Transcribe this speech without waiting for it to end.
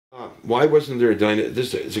Why wasn't there a dynasty?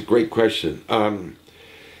 This is a great question.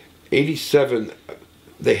 87,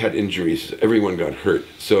 they had injuries. Everyone got hurt.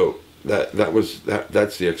 So that's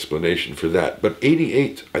the explanation for that. But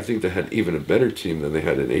 88, I think they had even a better team than they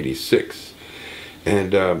had in 86.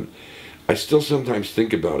 And I still sometimes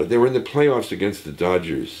think about it. They were in the playoffs against the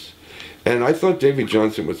Dodgers. And I thought Davey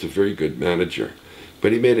Johnson was a very good manager.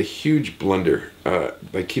 But he made a huge blunder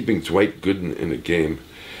by keeping Dwight Gooden in a game.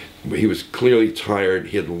 He was clearly tired.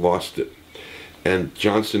 He had lost it. And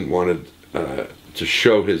Johnson wanted to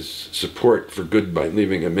show his support for Gooden by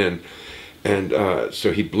leaving him in. And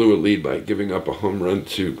so he blew a lead by giving up a home run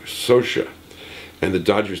to Scioscia. And the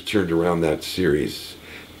Dodgers turned around that series.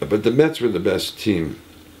 But the Mets were the best team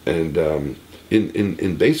and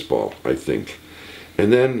in baseball, I think.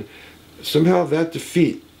 And then somehow that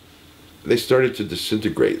defeat, they started to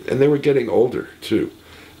disintegrate. And they were getting older, too.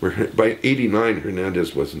 By 89,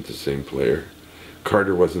 Hernandez wasn't the same player.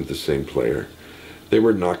 Carter wasn't the same player. They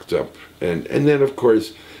were knocked up. And then, of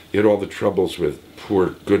course, you had all the troubles with poor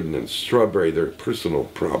Gooden and Strawberry, their personal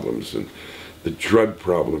problems and the drug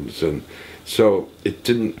problems. And so it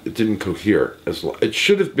didn't cohere. It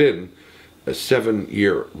should have been a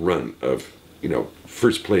 7-year run of,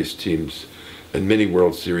 first place teams and many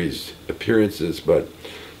World Series appearances, but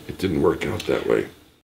it didn't work out that way.